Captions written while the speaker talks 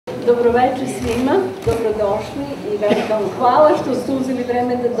Dobroveče svima, dobrodošli i velika vam hvala što ste uzeli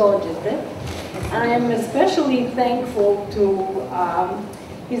vreme da dođete. I am especially thankful to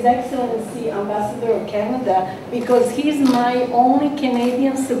His Excellency Ambassador of Canada because he's my only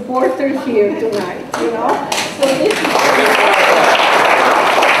Canadian supporter here tonight, you know? So this is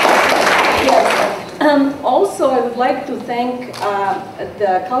yes. Also, I would like to thank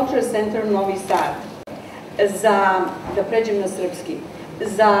the Cultural Center Novi Sad da pređem na srpski,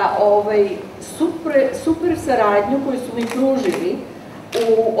 za super saradnju koju su mi pružili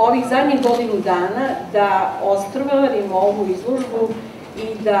u ovih zadnjih godinu dana da ostrovarimo ovu izložbu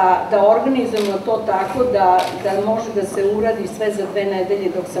i da organizujemo to tako da može da se uradi sve za 2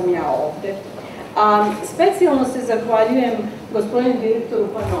 nedelje dok sam ja ovde. Specijalno se zahvaljujem gospodinu direktoru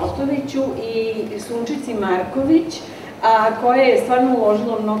Panotoviću i Sunčici Marković, koja je stvarno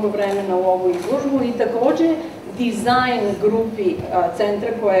uložila mnogo vremena u ovu izložbu i takođe dizajn grupi centra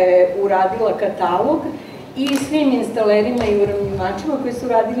koja je uradila katalog i svim instalerima i uravnjivačima koji su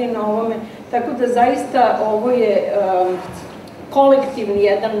radili na ovome, tako da zaista ovo je kolektivni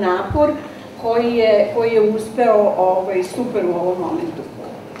jedan napor koji je uspeo super u ovom momentu.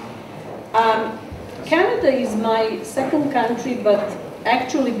 Canada is my second country, but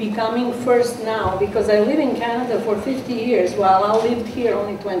actually becoming first now because I live in Canada for 50 years while I lived here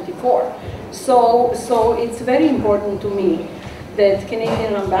only 24. So it's very important to me that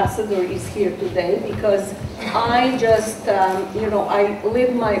Canadian ambassador is here today because I just, I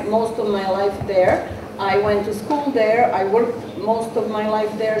lived most of my life there. I went to school there, I worked most of my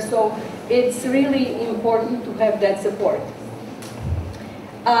life there, so it's really important to have that support.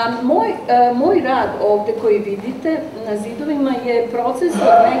 Moj rad ovde koji vidite na zidovima je proces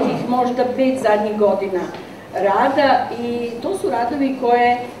od nekih možda 5 zadnjih godina rada i to su radovi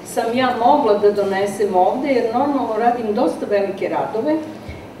koje sam ja mogla da donesem ovde jer normalno radim dosta velike radove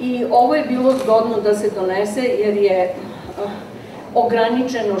i ovo je bilo zgodno da se donese jer je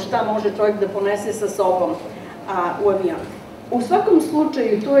ograničeno šta može čovjek da ponese sa sobom u avion. U svakom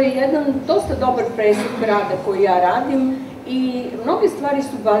slučaju to je jedan dosta dobar presek rada koji ja radim i mnoge stvari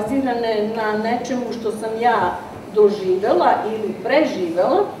su bazirane na nečemu što sam ja doživela ili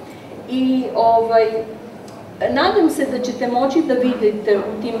preživela i nadam se da ćete moći da vidite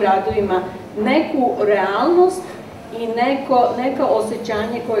u tim radovima neku realnost i neka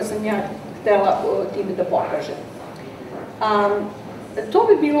osjećanje koje sam ja htela time da pokažem. To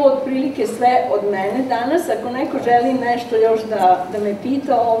bi bilo otprilike sve od mene danas. Ako neko želi nešto još da me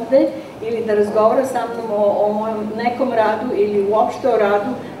pita ovde ili da razgovara sa mnom o mojom nekom radu ili uopšte o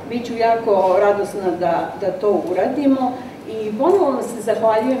radu, bit ću jako radosna da to uradimo. I ponovno se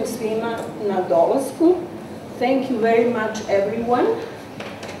zahvaljujem svima na dolasku. Thank you very much everyone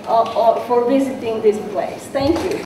for visiting this place. Thank you.